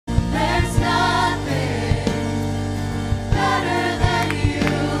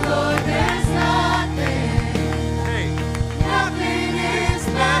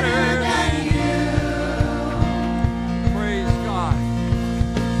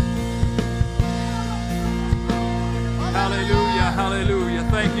Hallelujah, hallelujah.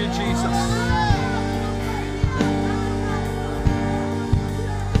 Thank you, Jesus.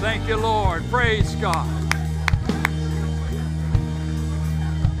 Thank you, Lord. Praise God.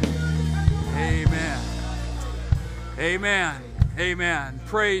 Amen. Amen. Amen.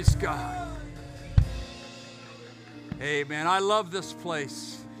 Praise God. Amen. I love this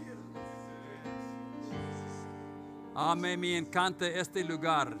place. Amén, me encanta este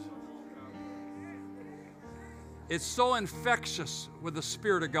lugar. It's so infectious with the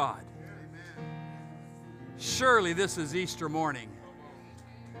Spirit of God. Surely this is Easter morning.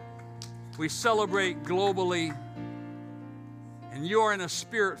 We celebrate globally, and you are in a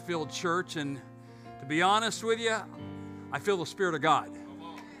Spirit-filled church, and to be honest with you, I feel the Spirit of God.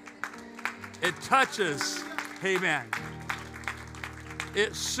 It touches, amen.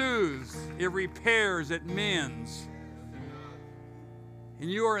 It soothes, it repairs, it mends. And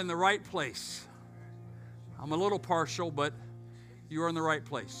you are in the right place. I'm a little partial, but you are in the right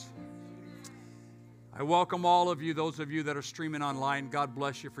place. I welcome all of you, those of you that are streaming online. God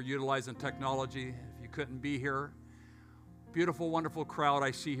bless you for utilizing technology. If you couldn't be here, beautiful, wonderful crowd I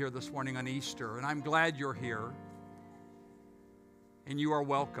see here this morning on Easter, and I'm glad you're here, and you are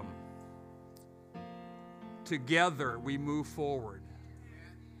welcome. Together we move forward,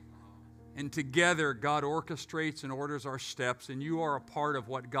 and together God orchestrates and orders our steps, and you are a part of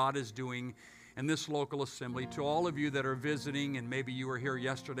what God is doing in this local assembly. To all of you that are visiting, and maybe you were here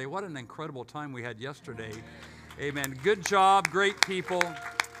yesterday, what an incredible time we had yesterday. Amen. Good job, great people.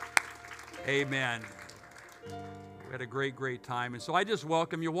 Amen. We had a great, great time. And so I just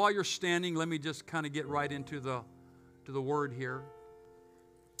welcome you. While you're standing, let me just kind of get right into the word here.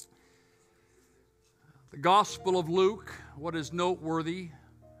 The Gospel of Luke, what is noteworthy,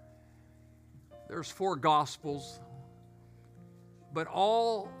 there's 4 Gospels, but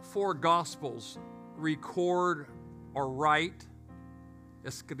all 4 Gospels record or write,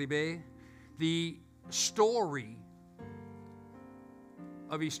 escribe, the story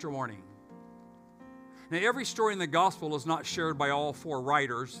of Easter morning. Now, every story in the Gospel is not shared by all 4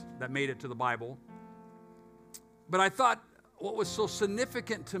 writers that made it to the Bible, but I thought what was so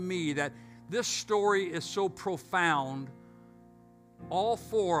significant to me that this story is so profound, all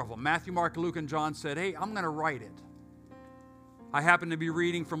 4 of them, Matthew, Mark, Luke, and John, said, hey, I'm going to write it. I happen to be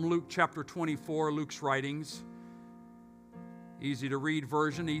reading from Luke chapter 24, Luke's writings. Easy to read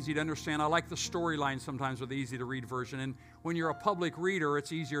version, easy to understand. I like the storyline sometimes with the easy to read version. And when you're a public reader,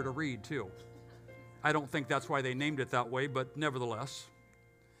 it's easier to read too. I don't think that's why they named it that way, but nevertheless.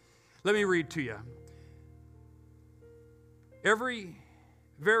 Let me read to you. Every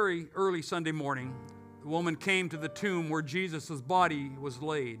very early Sunday morning, the woman came to the tomb where Jesus' body was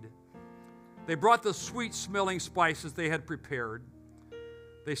laid. They brought the sweet-smelling spices they had prepared.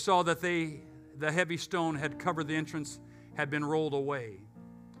 They saw that the heavy stone had covered the entrance had been rolled away.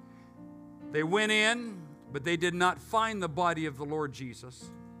 They went in, but they did not find the body of the Lord Jesus.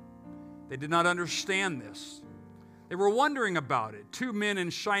 They did not understand this. They were wondering about it. 2 men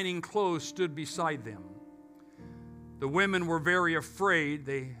in shining clothes stood beside them. The women were very afraid.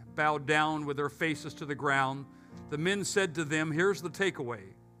 They bowed down with their faces to the ground. The men said to them, here's the takeaway.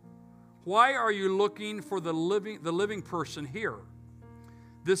 Why are you looking for the living person here?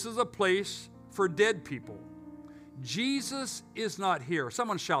 This is a place for dead people. Jesus is not here.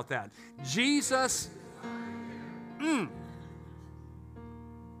 Someone shout that. Jesus.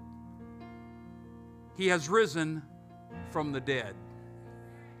 He has risen from the dead.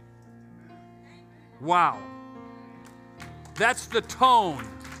 Wow. That's the tone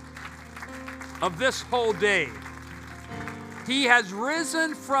of this whole day. He has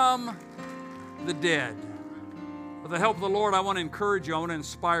risen from the dead. With the help of the Lord, I want to encourage you, I want to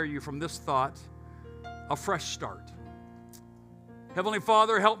inspire you from this thought, a fresh start. Heavenly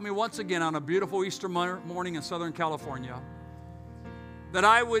Father, help me once again on a beautiful Easter morning in Southern California, that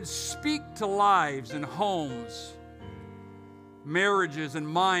I would speak to lives and homes, marriages and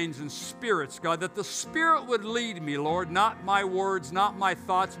minds and spirits, God, that the Spirit would lead me, Lord, not my words, not my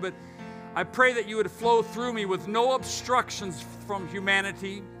thoughts, but I pray that you would flow through me with no obstructions from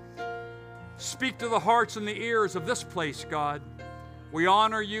humanity. Speak to the hearts and the ears of this place, God. We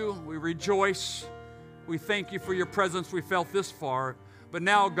honor you. We rejoice. We thank you for your presence we felt this far. But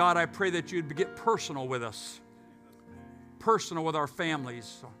now, God, I pray that you'd get personal with us, personal with our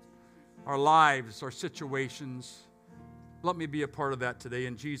families, our lives, our situations. Let me be a part of that today.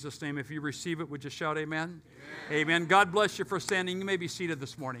 In Jesus' name, if you receive it, would you shout amen? Amen. Amen. God bless you for standing. You may be seated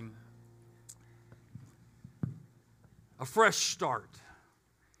this morning. A fresh start.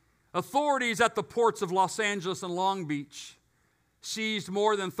 Authorities at the ports of Los Angeles and Long Beach seized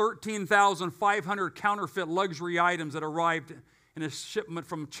more than 13,500 counterfeit luxury items that arrived in a shipment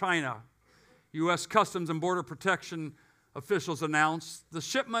from China. U.S. Customs and Border Protection officials announced the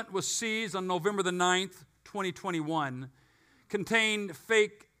shipment was seized on November the 9th, 2021, contained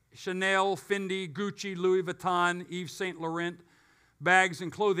fake Chanel, Fendi, Gucci, Louis Vuitton, Yves Saint Laurent bags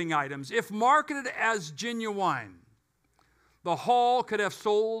and clothing items. If marketed as genuine, the haul could have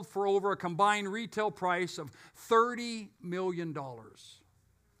sold for over a combined retail price of $30 million.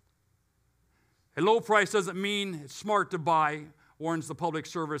 A low price doesn't mean it's smart to buy, warns the public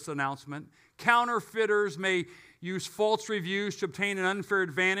service announcement. Counterfeiters may use false reviews to obtain an unfair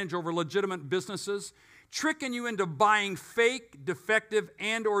advantage over legitimate businesses, tricking you into buying fake, defective,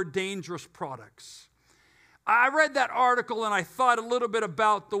 and or dangerous products. I read that article and I thought a little bit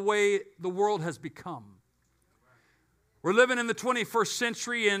about the way the world has become. We're living in the 21st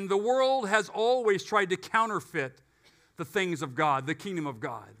century, and the world has always tried to counterfeit the things of God, the kingdom of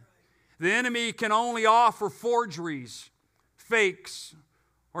God. The enemy can only offer forgeries, fakes,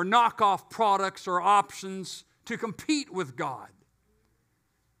 or knockoff products or options to compete with God.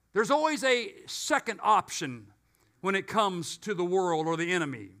 There's always a second option when it comes to the world or the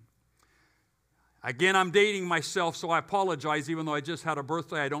enemy. Again, I'm dating myself, so I apologize. Even though I just had a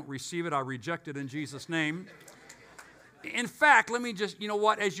birthday, I don't receive it. I reject it in Jesus' name. In fact, let me just, you know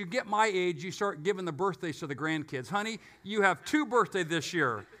what? As you get my age, you start giving the birthdays to the grandkids. Honey, you have 2 birthdays this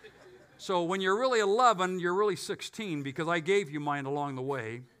year. So when you're really 11, you're really 16 because I gave you mine along the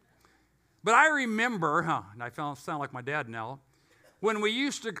way. But I remember, and I sound like my dad now, when we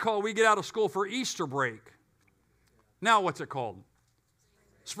used to we get out of school for Easter break. Now what's it called?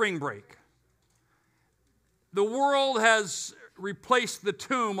 Spring break. The world has replaced the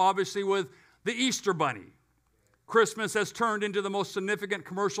tomb, obviously, with the Easter bunny. Christmas has turned into the most significant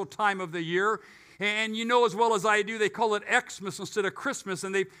commercial time of the year. And you know as well as I do, they call it Xmas instead of Christmas,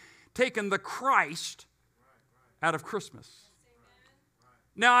 and they've taken the Christ out of Christmas.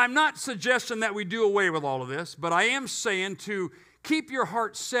 Now, I'm not suggesting that we do away with all of this, but I am saying to keep your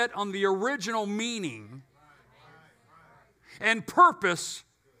heart set on the original meaning and purpose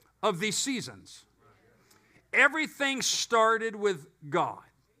of these seasons. Everything started with God.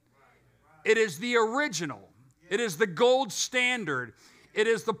 It is the original. It is the gold standard. It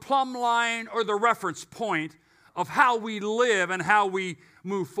is the plumb line or the reference point of how we live and how we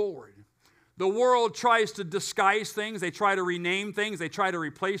move forward. The world tries to disguise things. They try to rename things. They try to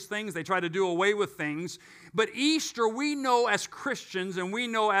replace things. They try to do away with things. But Easter, we know as Christians and we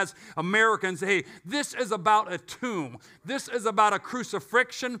know as Americans, hey, this is about a tomb. This is about a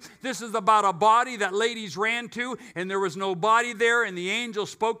crucifixion. This is about a body that ladies ran to and there was no body there and the angel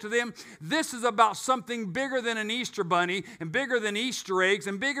spoke to them. This is about something bigger than an Easter bunny and bigger than Easter eggs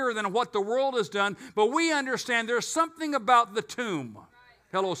and bigger than what the world has done. But we understand there's something about the tomb.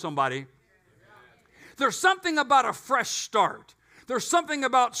 Hello, somebody. There's something about a fresh start. There's something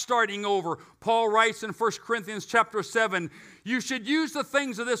about starting over. Paul writes in 1 Corinthians chapter 7, you should use the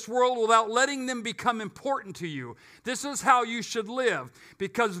things of this world without letting them become important to you. This is how you should live,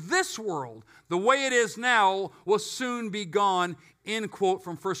 because this world, the way it is now, will soon be gone. End quote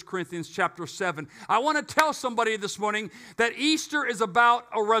from 1 Corinthians chapter 7. I want to tell somebody this morning that Easter is about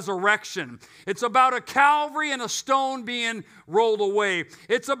a resurrection. It's about a Calvary and a stone being rolled away.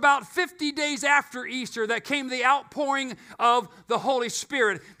 It's about 50 days after Easter that came the outpouring of the Holy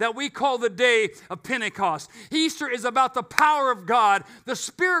Spirit that we call the day of Pentecost. Easter is about the power of God, the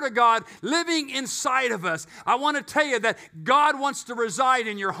Spirit of God living inside of us. I want to tell you that God wants to reside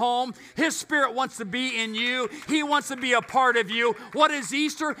in your home. His Spirit wants to be in you. He wants to be a part of you. What is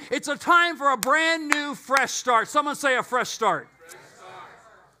Easter? It's a time for a brand new, fresh start. Someone say a fresh start.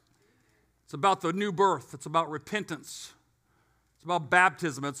 It's about the new birth. It's about repentance. It's about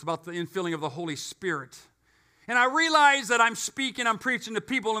baptism. It's about the infilling of the Holy Spirit. And I realize that I'm preaching to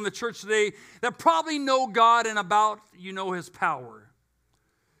people in the church today that probably know God and about, His power.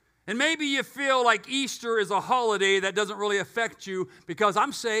 And maybe you feel like Easter is a holiday that doesn't really affect you because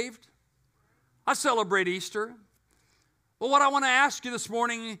I'm saved. I celebrate Easter. Well, what I want to ask you this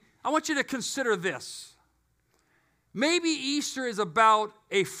morning, I want you to consider this. Maybe Easter is about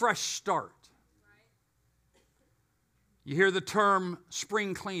a fresh start. You hear the term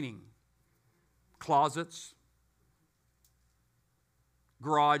spring cleaning. Closets,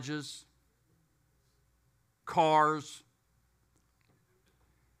 garages, cars.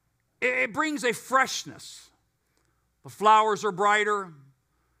 It brings a freshness. The flowers are brighter.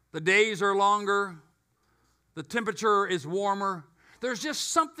 The days are longer. The temperature is warmer. There's just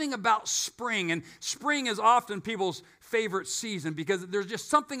something about spring, and spring is often people's favorite season because there's just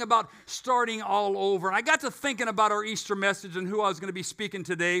something about starting all over. And I got to thinking about our Easter message and who I was going to be speaking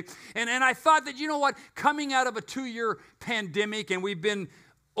today. And I thought that, you know what, coming out of a 2-year pandemic, and we've been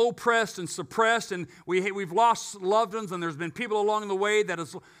oppressed and suppressed, and we've lost loved ones, and there's been people along the way that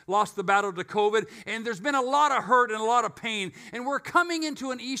has lost the battle to COVID, and there's been a lot of hurt and a lot of pain, and we're coming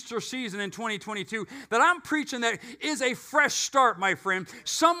into an Easter season in 2022 that I'm preaching that is a fresh start, my friend,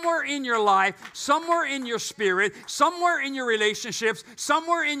 somewhere in your life, somewhere in your spirit, somewhere in your relationships,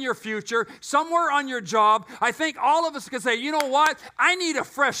 somewhere in your future, somewhere on your job. I think all of us can say, you know what, I need a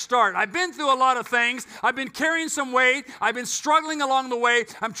fresh start. I've been through a lot of things. I've been carrying some weight. I've been struggling along the way.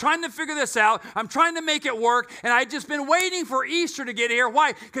 I'm trying to figure this out. I'm trying to make it work. And I've just been waiting for Easter to get here.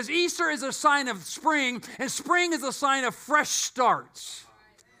 Why? Because Easter is a sign of spring, and spring is a sign of fresh starts.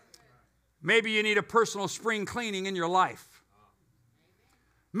 Maybe you need a personal spring cleaning in your life.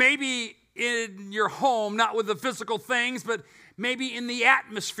 Maybe in your home, not with the physical things, but maybe in the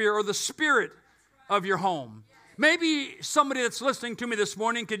atmosphere or the spirit of your home. Maybe somebody that's listening to me this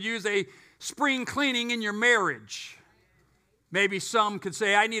morning could use a spring cleaning in your marriage. Maybe some could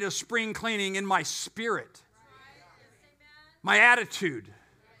say, I need a spring cleaning in my spirit, my attitude,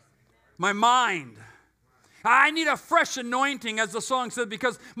 my mind. I need a fresh anointing, as the song said,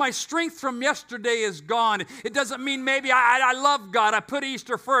 because my strength from yesterday is gone. It doesn't mean maybe I love God. I put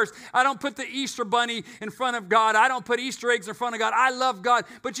Easter first. I don't put the Easter bunny in front of God. I don't put Easter eggs in front of God. I love God.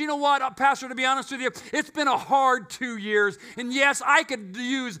 But you know what, Pastor, to be honest with you, it's been a hard 2 years. And yes, I could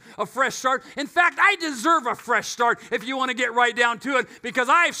use a fresh start. In fact, I deserve a fresh start if you want to get right down to it, because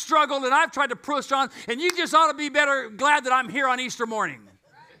I've struggled and I've tried to push on, and you just ought to be glad that I'm here on Easter morning.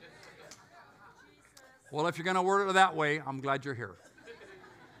 Well, if you're going to word it that way, I'm glad you're here.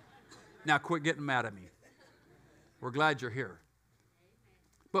 Now, quit getting mad at me. We're glad you're here.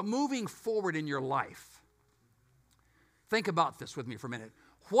 But moving forward in your life, think about this with me for a minute.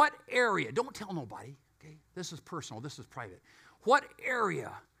 What area, don't tell nobody, okay? This is personal, this is private. What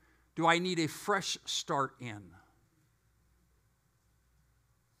area do I need a fresh start in?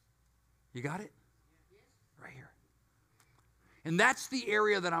 You got it? Right here. And that's the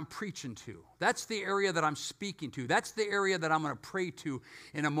area that I'm preaching to. That's the area that I'm speaking to. That's the area that I'm going to pray to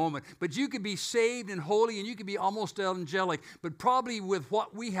in a moment. But you could be saved and holy, and you could be almost angelic. But probably with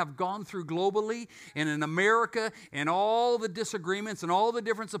what we have gone through globally and in America, and all the disagreements and all the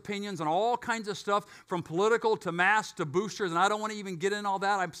different opinions and all kinds of stuff, from political to mass to boosters, and I don't want to even get in all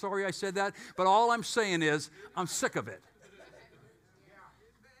that. I'm sorry I said that. But all I'm saying is I'm sick of it.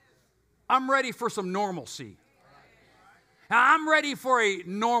 I'm ready for some normalcy. I'm ready for a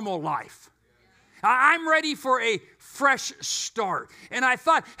normal life. I'm ready for a fresh start. And I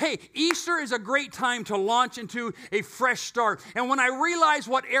thought, hey, Easter is a great time to launch into a fresh start. And when I realize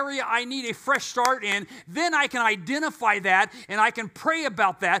what area I need a fresh start in, then I can identify that, and I can pray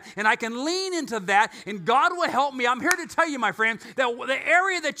about that, and I can lean into that, and God will help me. I'm here to tell you, my friend, that the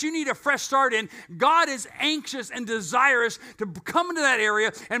area that you need a fresh start in, God is anxious and desirous to come into that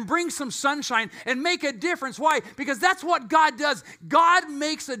area and bring some sunshine and make a difference. Why? Because that's what God does. God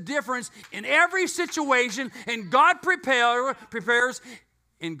makes a difference in every situation, and God prepares,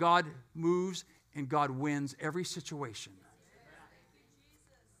 and God moves, and God wins every situation.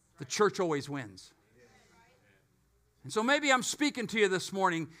 The church always wins. And so maybe I'm speaking to you this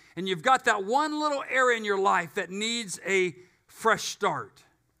morning, and you've got that one little area in your life that needs a fresh start.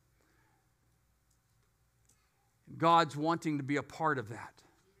 God's wanting to be a part of that.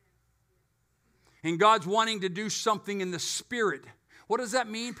 And God's wanting to do something in the spirit. What does that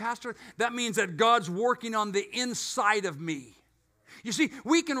mean, Pastor? That means that God's working on the inside of me. You see,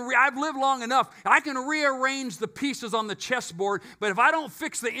 I've lived long enough. I can rearrange the pieces on the chessboard, but if I don't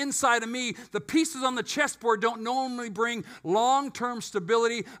fix the inside of me, the pieces on the chessboard don't normally bring long-term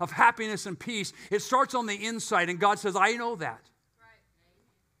stability of happiness and peace. It starts on the inside, and God says, I know that.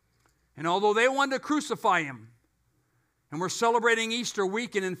 And although they wanted to crucify him, and we're celebrating Easter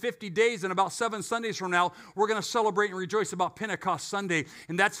weekend in 50 days, and about 7 Sundays from now, we're going to celebrate and rejoice about Pentecost Sunday.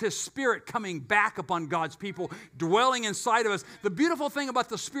 And that's his Spirit coming back upon God's people, dwelling inside of us. The beautiful thing about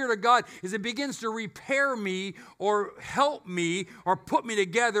the Spirit of God is it begins to repair me or help me or put me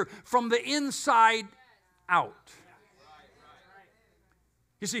together from the inside out.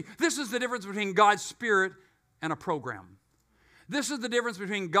 You see, this is the difference between God's Spirit and a program. This is the difference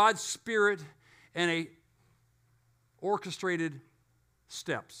between God's Spirit and a orchestrated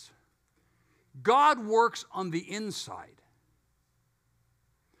steps. God works on the inside.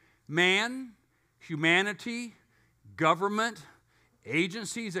 Man, humanity, government,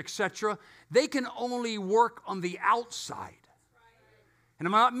 agencies, etc., they can only work on the outside. And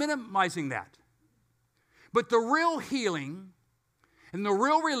I'm not minimizing that. But the real healing and the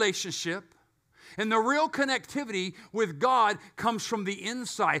real relationship and the real connectivity with God comes from the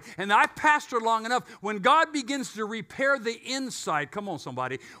inside. And I've pastored long enough. When God begins to repair the inside, come on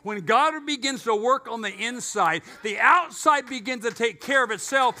somebody, when God begins to work on the inside, the outside begins to take care of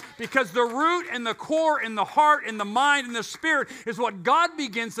itself, because the root and the core and the heart and the mind and the spirit is what God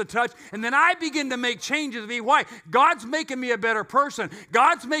begins to touch. And then I begin to make changes. Why? God's making me a better person.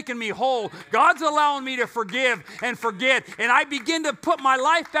 God's making me whole. God's allowing me to forgive and forget. And I begin to put my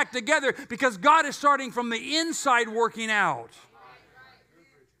life back together, because God is starting from the inside working out.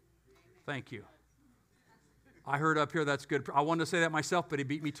 Thank you. I heard up here, that's good. I wanted to say that myself, but he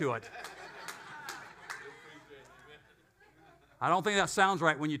beat me to it. I don't think that sounds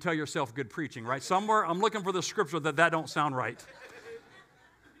right when you tell yourself good preaching, right? Somewhere I'm looking for the scripture that don't sound right.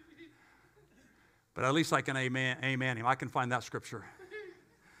 But at least I can amen him. I can find that scripture.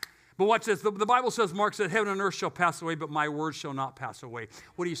 But watch this. The Bible says, Mark said, heaven and earth shall pass away, but my words shall not pass away.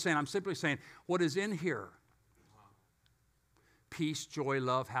 What are you saying? I'm simply saying, what is in here? Peace, joy,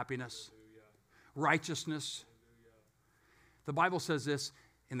 love, happiness, righteousness. The Bible says this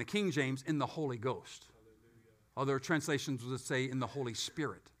in the King James, in the Holy Ghost. Other translations would say in the Holy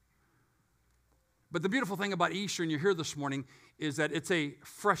Spirit. But the beautiful thing about Easter, and you're here this morning, is that it's a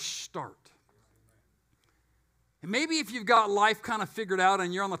fresh start. And maybe if you've got life kind of figured out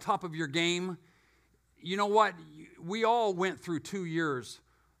and you're on the top of your game, you know what? We all went through 2 years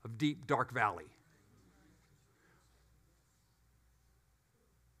of deep, dark valley.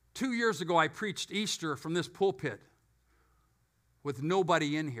 2 years ago, I preached Easter from this pulpit with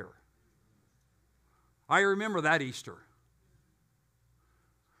nobody in here. I remember that Easter.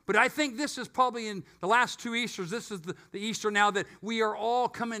 But I think this is probably in the last 2 Easters, this is the Easter now that we are all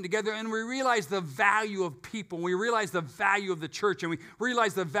coming together and we realize the value of people. We realize the value of the church, and we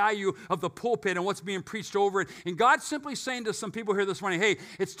realize the value of the pulpit and what's being preached over it. And God's simply saying to some people here this morning, hey,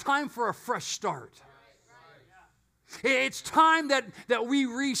 it's time for a fresh start. It's time that we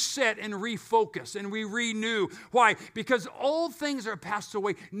reset and refocus and we renew. Why? Because old things are passed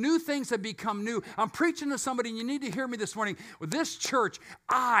away. New things have become new. I'm preaching to somebody, and you need to hear me this morning. With this church,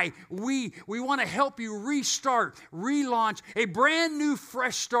 we want to help you restart, relaunch, a brand new,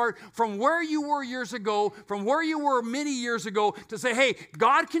 fresh start from where you were years ago, from where you were many years ago, to say, hey,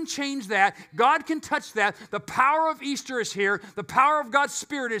 God can change that. God can touch that. The power of Easter is here. The power of God's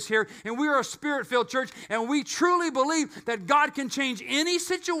Spirit is here. And we are a Spirit-filled church, and we truly believe that God can change any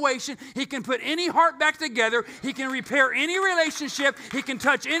situation. He can put any heart back together. He can repair any relationship. He can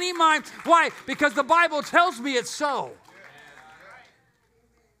touch any mind. Why? Because the Bible tells me it's so.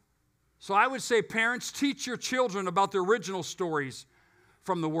 So I would say, parents, teach your children about the original stories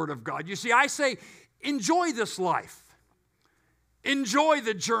from the Word of God. You see, I say, enjoy this life. Enjoy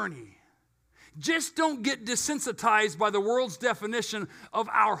the journey. Just don't get desensitized by the world's definition of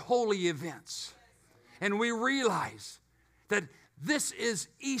our holy events. And we realize that this is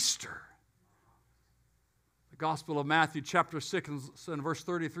Easter. The Gospel of Matthew chapter 6 and verse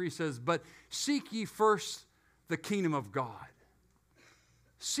 33 says, but seek ye first the kingdom of God.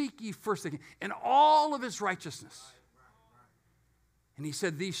 Seek ye first the kingdom and all of his righteousness. And he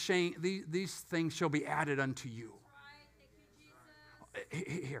said, these things shall be added unto you.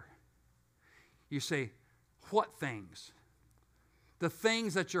 Here. You say, what things? The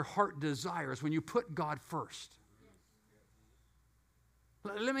things that your heart desires when you put God first.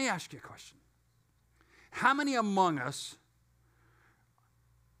 Let me ask you a question. How many among us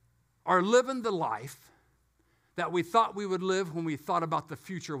are living the life that we thought we would live when we thought about the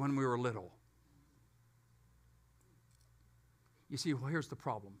future when we were little? You see, well, here's the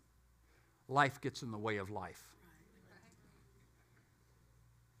problem. Life gets in the way of life.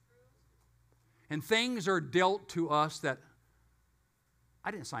 And things are dealt to us that I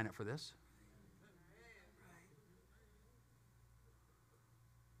didn't sign up for this.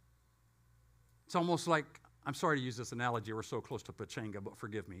 It's almost like, I'm sorry to use this analogy, we're so close to Pachanga, but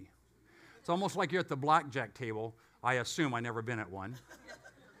forgive me. It's almost like you're at the blackjack table. I assume I've never been at one.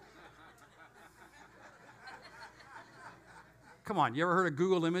 Come on, you ever heard of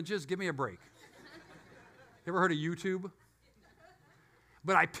Google Images? Give me a break. You ever heard of YouTube?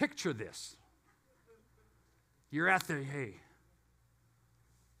 But I picture this. You're at the, hey,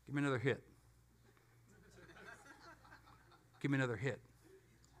 give me another hit. Give me another hit.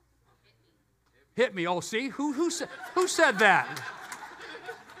 Hit me. Oh, see? Who said that?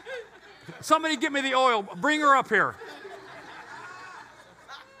 Somebody get me the oil. Bring her up here.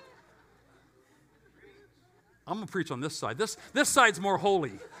 I'm going to preach on this side. This side's more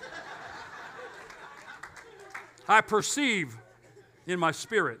holy. I perceive in my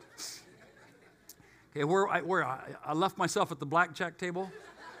spirit. Okay, where I left myself at the blackjack table.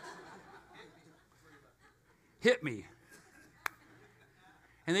 Hit me.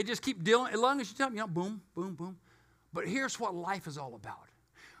 And they just keep dealing, as long as you tell them, boom, boom, boom. But here's what life is all about.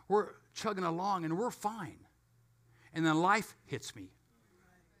 We're chugging along and we're fine. And then life hits me.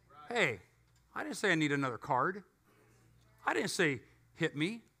 Hey, I didn't say I need another card. I didn't say hit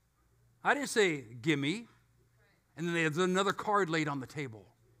me. I didn't say gimme. And then there's another card laid on the table.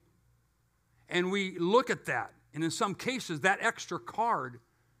 And we look at that. And in some cases, that extra card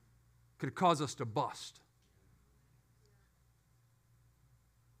could cause us to bust.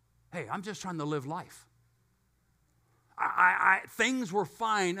 Hey, I'm just trying to live life. Things were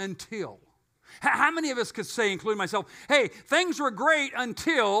fine until. How many of us could say, including myself, hey, things were great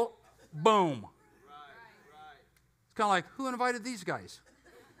until, boom. It's kind of like, who invited these guys?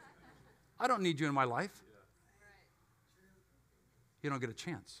 I don't need you in my life. You don't get a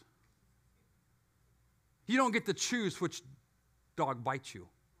chance. You don't get to choose which dog bites you.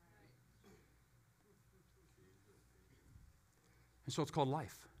 And so it's called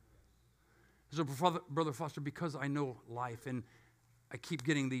life. So, Brother Foster, because I know life and I keep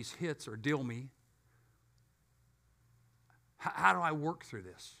getting these hits or deal me, how do I work through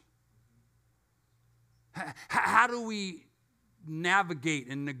this? How do we navigate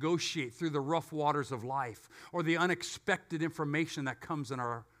and negotiate through the rough waters of life or the unexpected information that comes in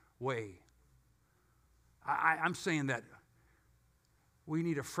our way? I'm saying that we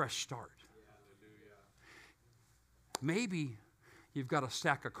need a fresh start. Maybe you've got a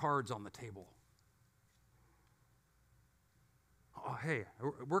stack of cards on the table. Oh, hey,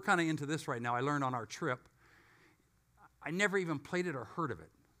 we're kind of into this right now. I learned on our trip. I never even played it or heard of it.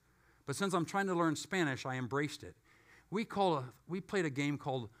 But since I'm trying to learn Spanish, I embraced it. We played a game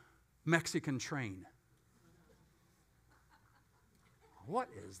called Mexican Train. What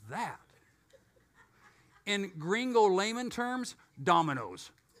is that? In gringo layman terms,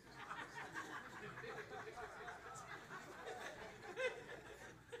 dominoes.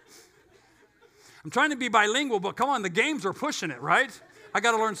 I'm trying to be bilingual, but come on, the games are pushing it, right? I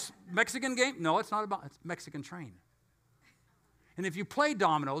got to learn Mexican game? No, it's not about, it's Mexican Train. And if you play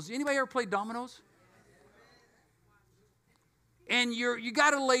dominoes, anybody ever play dominoes? And you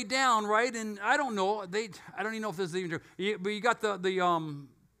got to lay down, right? And I don't know, I don't even know if this is even true. But you got the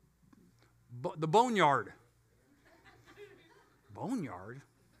boneyard. Boneyard?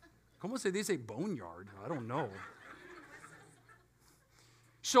 ¿Cómo se dice boneyard? I don't know.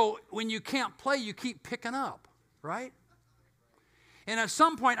 So when you can't play, you keep picking up, right? And at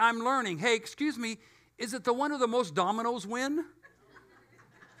some point, I'm learning, hey, excuse me, is it the one with the most dominoes win?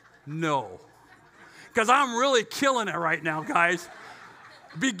 No. Because I'm really killing it right now, guys.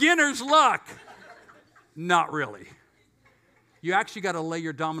 Beginner's luck. Not really. You actually got to lay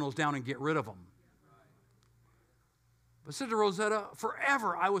your dominoes down and get rid of them. But Sister Rosetta,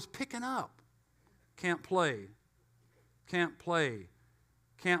 forever I was picking up. Can't play. Can't play.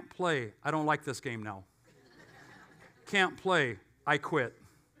 Can't play. I don't like this game now. Can't play. I quit.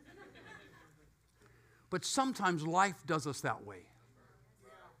 But sometimes life does us that way.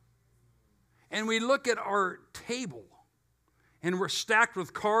 And we look at our table and we're stacked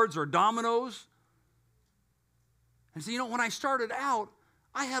with cards or dominoes. And so, when I started out,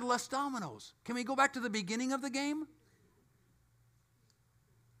 I had less dominoes. Can we go back to the beginning of the game?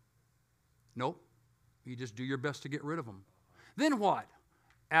 Nope. You just do your best to get rid of them. Then what?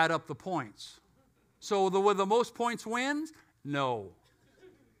 Add up the points. So the most points wins? No.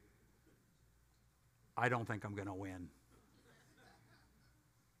 I don't think I'm going to win.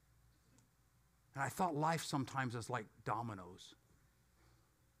 And I thought life sometimes is like dominoes.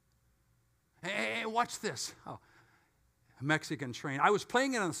 Hey, watch this. Oh, Mexican Train. I was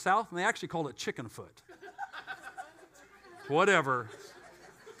playing it in the South, and they actually called it chicken foot. Whatever.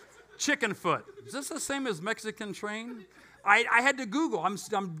 Chicken foot. Is this the same as Mexican Train? I had to Google. I'm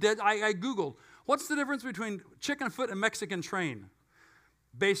dead. I Googled. What's the difference between chicken foot and Mexican Train?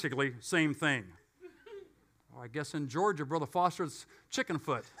 Basically, same thing. Well, I guess in Georgia, Brother Foster, it's chicken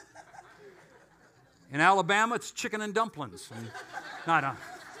foot. In Alabama, it's chicken and dumplings. And,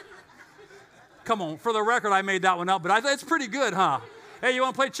 come on, for the record, I made that one up, but it's pretty good, huh? Hey, you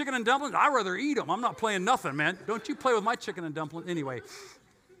want to play chicken and dumplings? I'd rather eat them. I'm not playing nothing, man. Don't you play with my chicken and dumplings. Anyway,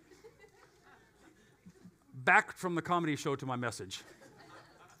 back from the comedy show to my message.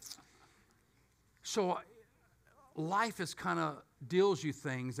 So life is kind of deals you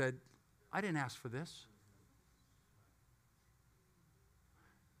things that I didn't ask for this.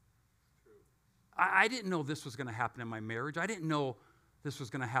 I didn't know this was going to happen in my marriage. I didn't know this was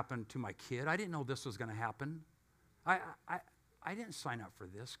going to happen to my kid. I didn't know this was going to happen. I didn't sign up for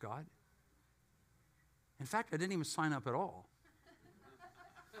this, God. In fact, I didn't even sign up at all.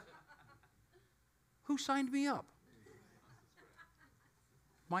 Who signed me up?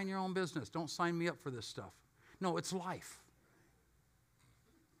 Mind your own business. Don't sign me up for this stuff. No, it's life.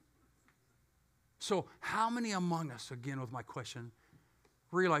 So how many among us, again with my question,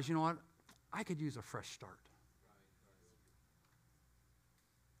 realize, you know what, I could use a fresh start.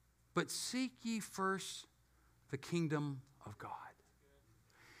 But seek ye first the kingdom of God,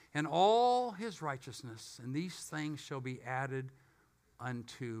 and all his righteousness, and these things shall be added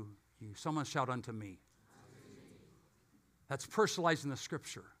unto you. Someone shout, unto me. That's personalizing the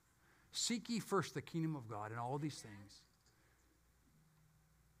scripture. Seek ye first the kingdom of God, and all these things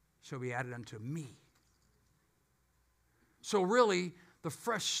shall be added unto me. So really, the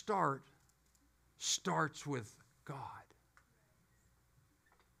fresh start starts with God.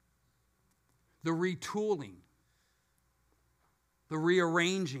 The retooling, the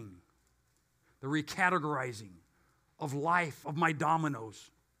rearranging, the recategorizing of life, of my dominoes,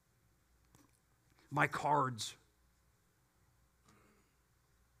 my cards.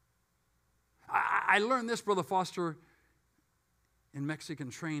 I learned this, Brother Foster, in Mexican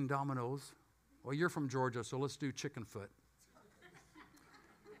trained dominoes. Well, you're from Georgia, so let's do chicken foot.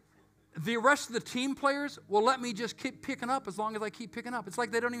 The rest of the team players will let me just keep picking up as long as I keep picking up. It's like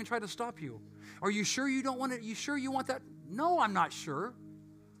they don't even try to stop you. Are you sure you don't want it? You sure you want that? No, I'm not sure.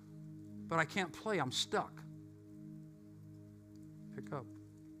 But I can't play. I'm stuck. Pick up.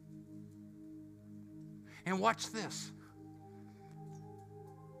 And watch this.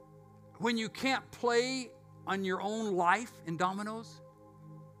 When you can't play on your own life in dominoes,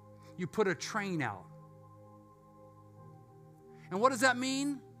 you put a train out. And what does that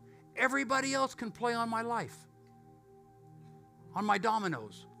mean? Everybody else can play on my life, on my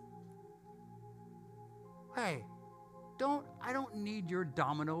dominoes. Hey, I don't need your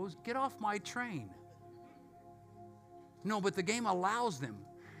dominoes. Get off my train. No, but the game allows them.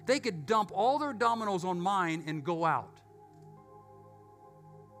 They could dump all their dominoes on mine and go out.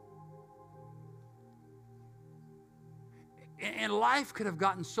 And life could have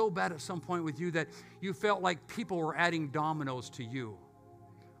gotten so bad at some point with you that you felt like people were adding dominoes to you.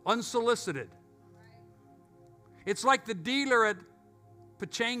 Unsolicited. It's like the dealer at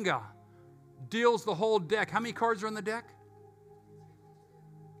Pachanga deals the whole deck. How many cards are in the deck?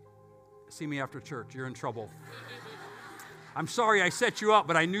 See me after church. You're in trouble. I'm sorry I set you up,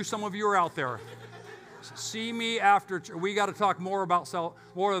 but I knew some of you were out there. See me after church. We got to talk more about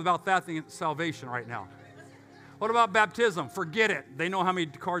that than salvation right now. What about baptism? Forget it. They know how many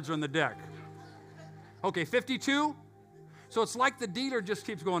cards are in the deck. Okay, 52. So it's like the dealer just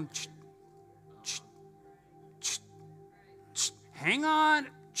keeps going, hang on.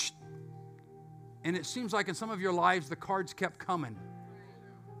 And it seems like in some of your lives, the cards kept coming.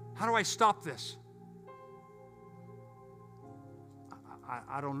 How do I stop this?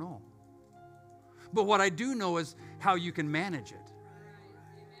 I don't know. But what I do know is how you can manage it.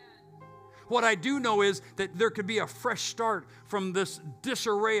 What I do know is that there could be a fresh start from this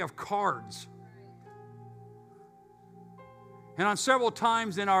disarray of cards. And on several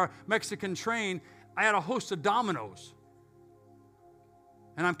times in our Mexican train, I had a host of dominoes.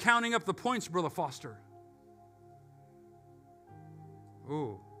 And I'm counting up the points, Brother Foster.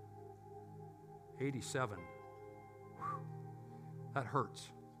 Ooh, 87. Whew. That hurts.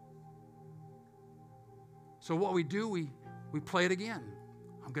 So what we do, we play it again.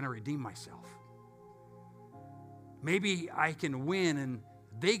 I'm going to redeem myself. Maybe I can win and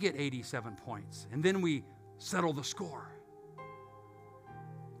they get 87 points. And then we settle the score.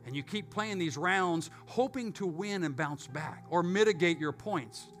 And you keep playing these rounds, hoping to win and bounce back or mitigate your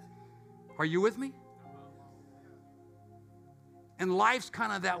points. Are you with me? And life's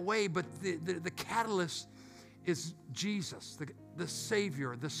kind of that way, but the catalyst is Jesus, the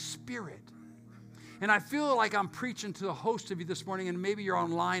Savior, the Spirit. And I feel like I'm preaching to a host of you this morning, and maybe you're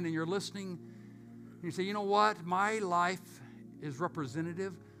online and you're listening. And you say, you know what? My life is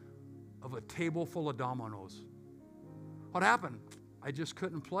representative of a table full of dominoes. What happened? I just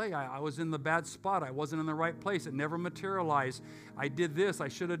couldn't play. I was in the bad spot. I wasn't in the right place. It never materialized. I did this. I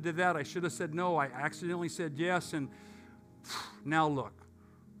should have did that. I should have said no. I accidentally said yes. And now look,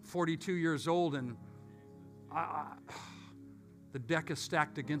 42 years old, and the deck is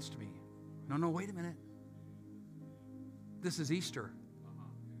stacked against me. No, wait a minute. This is Easter.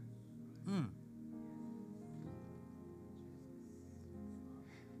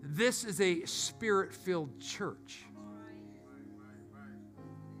 This is a Spirit-filled church.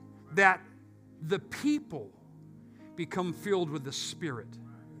 That the people become filled with the Spirit.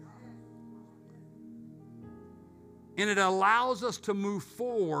 And it allows us to move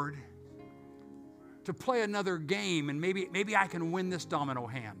forward to play another game, and maybe I can win this domino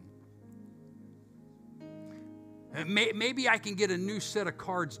hand. Maybe I can get a new set of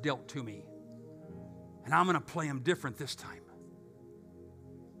cards dealt to me, and I'm going to play them different this time.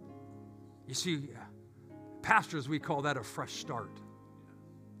 You see, pastors, we call that a fresh start.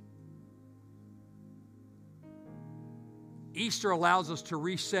 Easter allows us to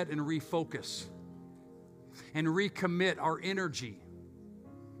reset and refocus and recommit our energy.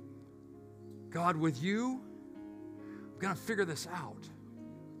 God, with you, I'm going to figure this out.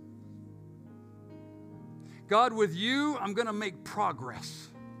 God, with you, I'm going to make progress.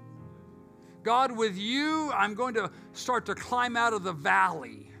 God, with you, I'm going to start to climb out of the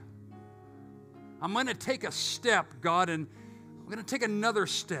valley. I'm going to take a step, God, and I'm going to take another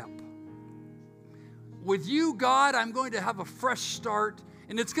step. With you, God, I'm going to have a fresh start,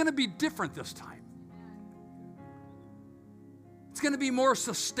 and it's going to be different this time. It's going to be more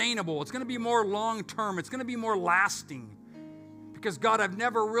sustainable. It's going to be more long-term. It's going to be more lasting. Because, God, I've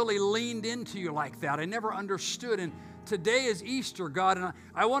never really leaned into you like that. I never understood. And today is Easter, God, and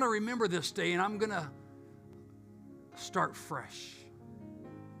I want to remember this day, and I'm going to start fresh.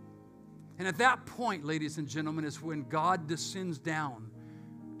 And at that point, ladies and gentlemen, is when God descends down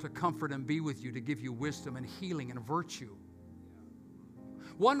to comfort and be with you, to give you wisdom and healing and virtue.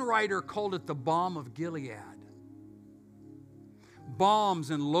 One writer called it the balm of Gilead. Balms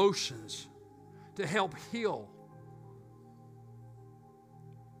and lotions to help heal,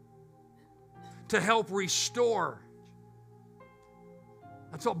 to help restore.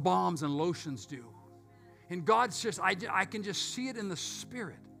 That's what balms and lotions do. And God's just, I can just see it in the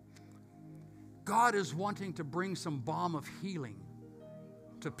Spirit. God is wanting to bring some balm of healing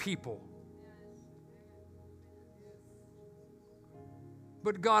to people.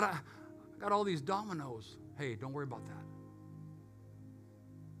 But God, I got all these dominoes. Hey, don't worry about that.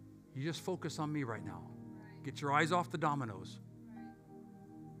 You just focus on me right now. Get your eyes off the dominoes.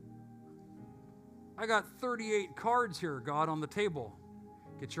 I got 38 cards here, God, on the table.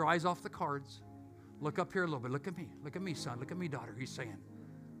 Get your eyes off the cards. Look up here a little bit. Look at me. Look at me, son. Look at me, daughter. He's saying.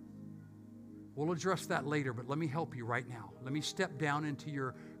 We'll address that later, but let me help you right now. Let me step down into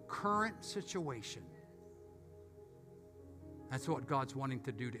your current situation. That's what God's wanting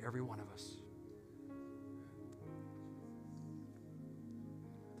to do to every one of us.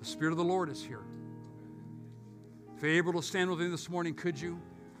 The Spirit of the Lord is here. If you're able to stand with me this morning, could you?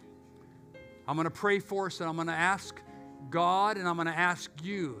 I'm going to pray for us, and I'm going to ask God, and I'm going to ask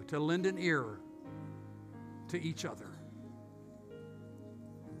you to lend an ear to each other.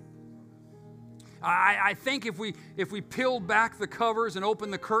 I think if we peeled back the covers and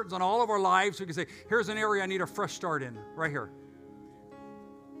opened the curtains on all of our lives, we could say, here's an area I need a fresh start in, right here.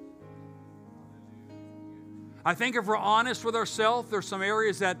 I think if we're honest with ourselves, there's some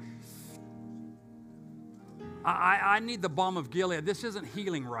areas that I need the balm of Gilead. This isn't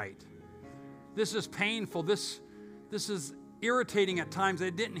healing right. This is painful. This is irritating at times.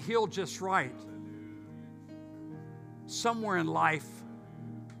 It didn't heal just right. Somewhere in life,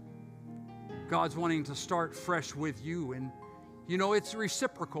 God's wanting to start fresh with you. And, you know, it's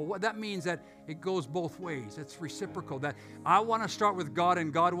reciprocal. What that means that it goes both ways. It's reciprocal. That I want to start with God,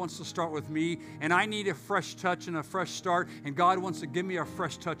 and God wants to start with me. And I need a fresh touch and a fresh start. And God wants to give me a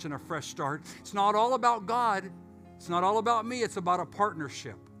fresh touch and a fresh start. It's not all about God. It's not all about me. It's about a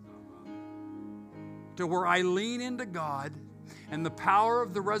partnership. To where I lean into God, and the power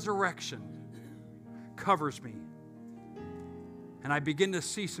of the resurrection covers me. And I begin to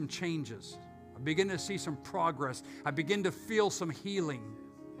see some changes. I begin to see some progress. I begin to feel some healing.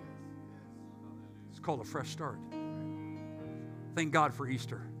 It's called a fresh start. Thank God for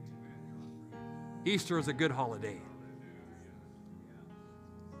Easter. Easter is a good holiday.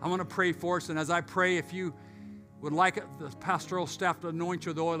 I want to pray for us, and as I pray, if you would like the pastoral staff to anoint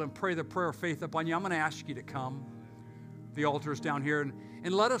you with oil and pray the prayer of faith upon you, I'm going to ask you to come. The altar's down here,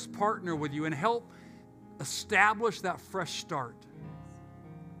 and let us partner with you and help establish that fresh start.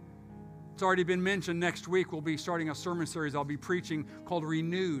 It's already been mentioned. Next week we'll be starting a sermon series I'll be preaching called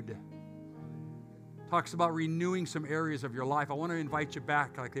Renewed. Talks about renewing some areas of your life. I want to invite you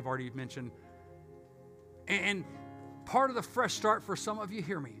back, like they've already mentioned. And part of the fresh start for some of you,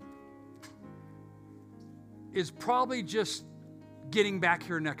 hear me, is probably just getting back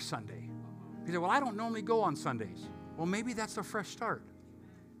here next Sunday. You say, well, I don't normally go on Sundays. Well, maybe that's a fresh start.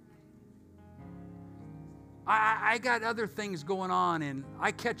 I got other things going on, and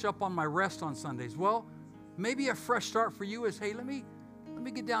I catch up on my rest on Sundays. Well, maybe a fresh start for you is, hey, let me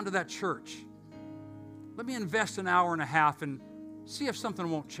get down to that church. Let me invest an hour and a half and see if something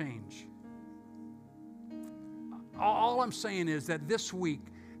won't change. all I'm saying is that this week,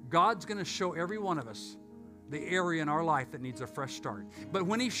 God's going to show every one of us the area in our life that needs a fresh start. But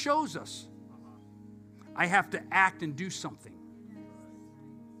when He shows us, I have to act and do something.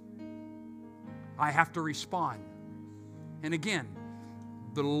 I have to respond. And again,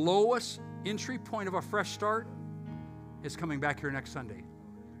 the lowest entry point of a fresh start is coming back here next Sunday.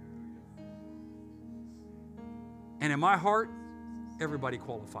 And in my heart, everybody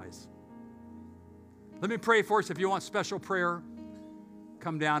qualifies. Let me pray for us. If you want special prayer,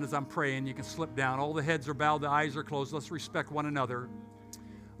 come down as I'm praying. You can slip down. All the heads are bowed, the eyes are closed. Let's respect one another.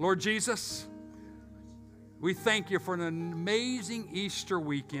 Lord Jesus, we thank you for an amazing Easter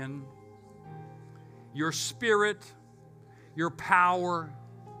weekend. Your Spirit, your power.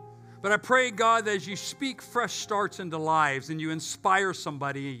 But I pray, God, that as you speak fresh starts into lives and you inspire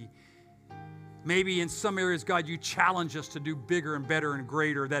somebody, maybe in some areas, God, you challenge us to do bigger and better and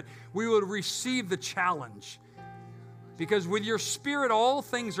greater, that we would receive the challenge. Because with your Spirit, all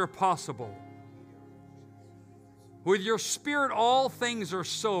things are possible. With your Spirit, all things are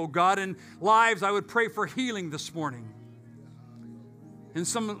so. God, in lives, I would pray for healing this morning. In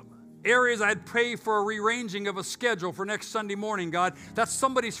some areas, I'd pray for a rearranging of a schedule for next Sunday morning, God. That's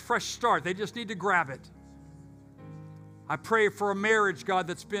somebody's fresh start. They just need to grab it. I pray for a marriage, God,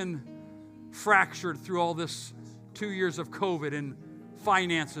 that's been fractured through all this 2 years of COVID and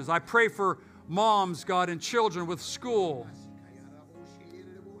finances. I pray for moms, God, and children with school.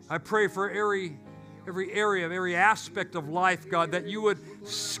 I pray for every area, every aspect of life, God, that you would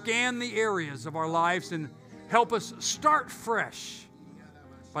scan the areas of our lives and help us start fresh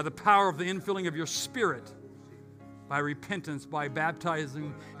by the power of the infilling of your Spirit, by repentance, by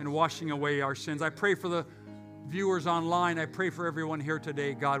baptizing and washing away our sins. I pray for the viewers online. I pray for everyone here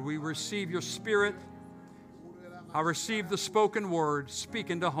today, God. We receive your Spirit. I receive the spoken word. Speak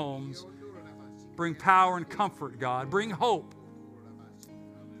into homes. Bring power and comfort, God. Bring hope.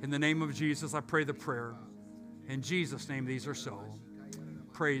 In the name of Jesus, I pray the prayer. In Jesus' name, these are so.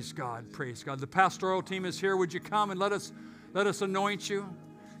 Praise God. Praise God. The pastoral team is here. Would you come and let us anoint you?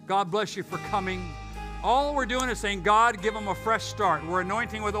 God bless you for coming. All we're doing is saying, God, give them a fresh start. We're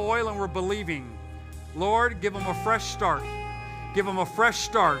anointing with oil and we're believing. Lord, give them a fresh start. Give them a fresh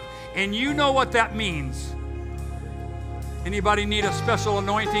start. And you know what that means. Anybody need a special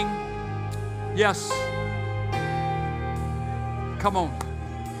anointing? Yes. Come on.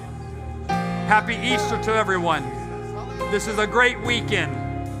 Happy Easter to everyone. This is a great weekend.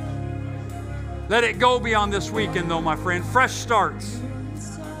 Let it go beyond this weekend, though, my friend. Fresh starts.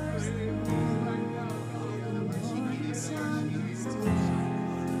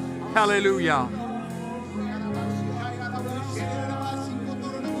 Hallelujah.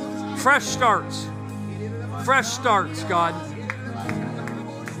 Fresh starts. Fresh starts, God.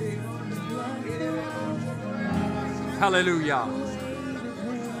 Hallelujah.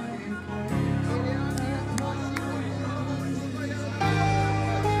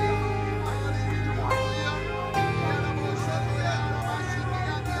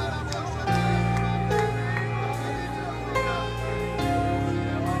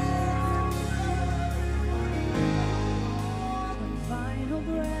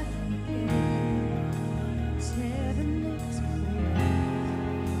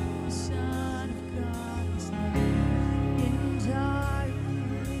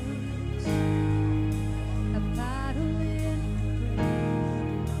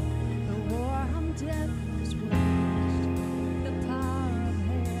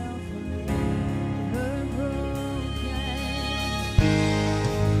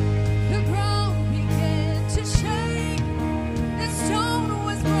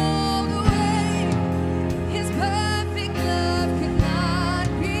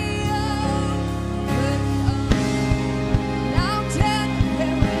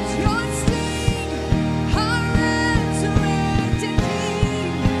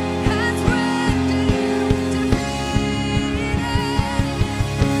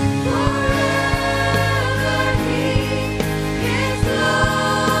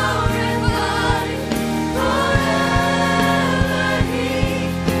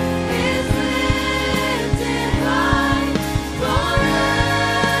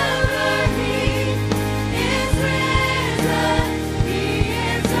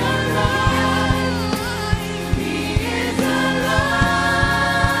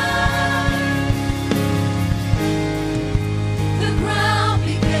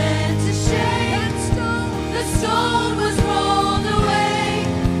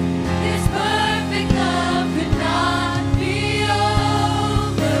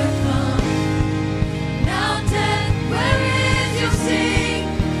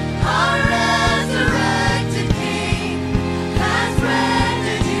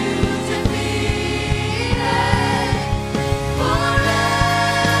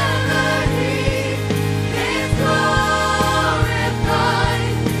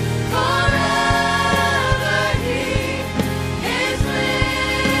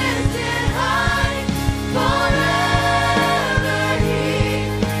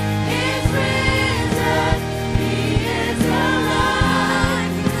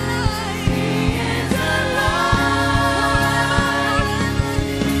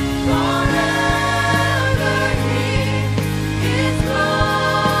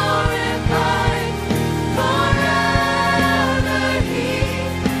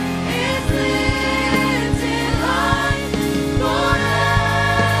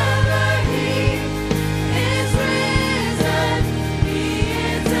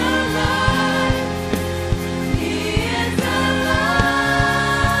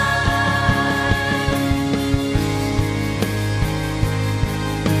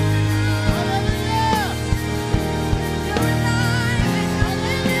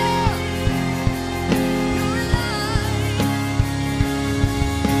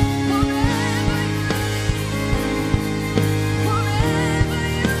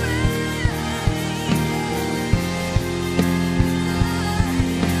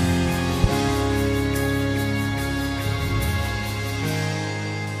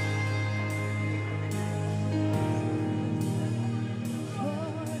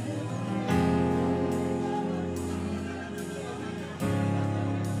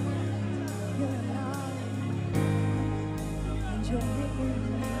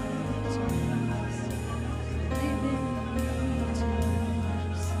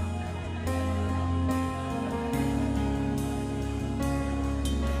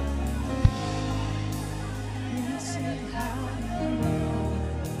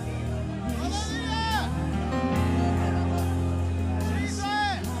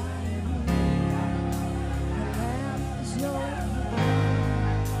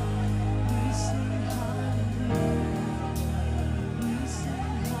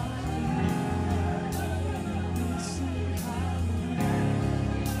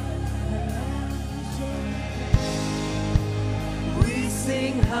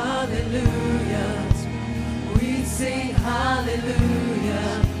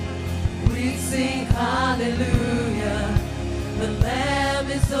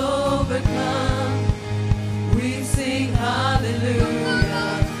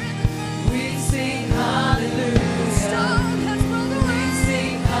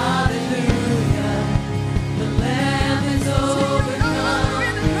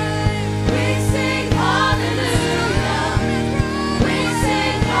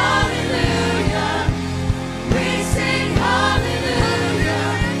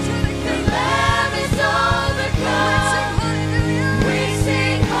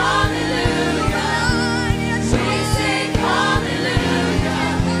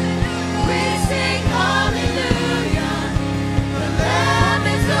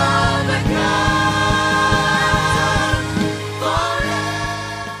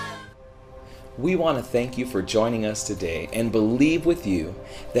 want to thank you for joining us today and believe with you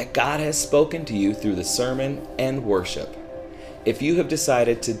that God has spoken to you through the sermon and worship. If you have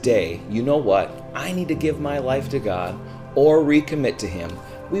decided today, you know what, I need to give my life to God or recommit to Him,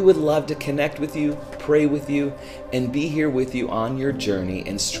 we would love to connect with you, pray with you, and be here with you on your journey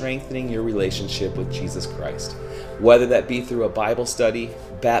in strengthening your relationship with Jesus Christ. Whether that be through a Bible study,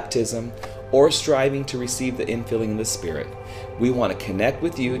 baptism, or striving to receive the infilling of the Spirit, we want to connect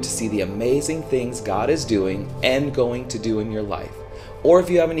with you to see the amazing things God is doing and going to do in your life. Or if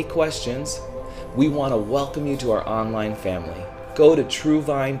you have any questions, we want to welcome you to our online family. Go to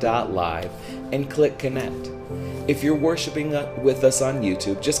truevine.live and click connect. If you're worshiping with us on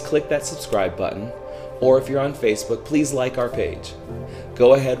YouTube, just click that subscribe button. Or if you're on Facebook, please like our page.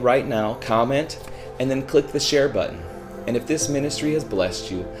 Go ahead right now, comment, and then click the share button. And if this ministry has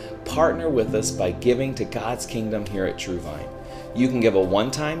blessed you, partner with us by giving to God's kingdom here at True Vine. You can give a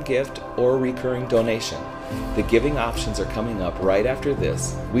one-time gift or a recurring donation. The giving options are coming up right after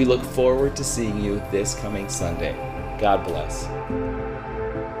this. We look forward to seeing you this coming Sunday. God bless.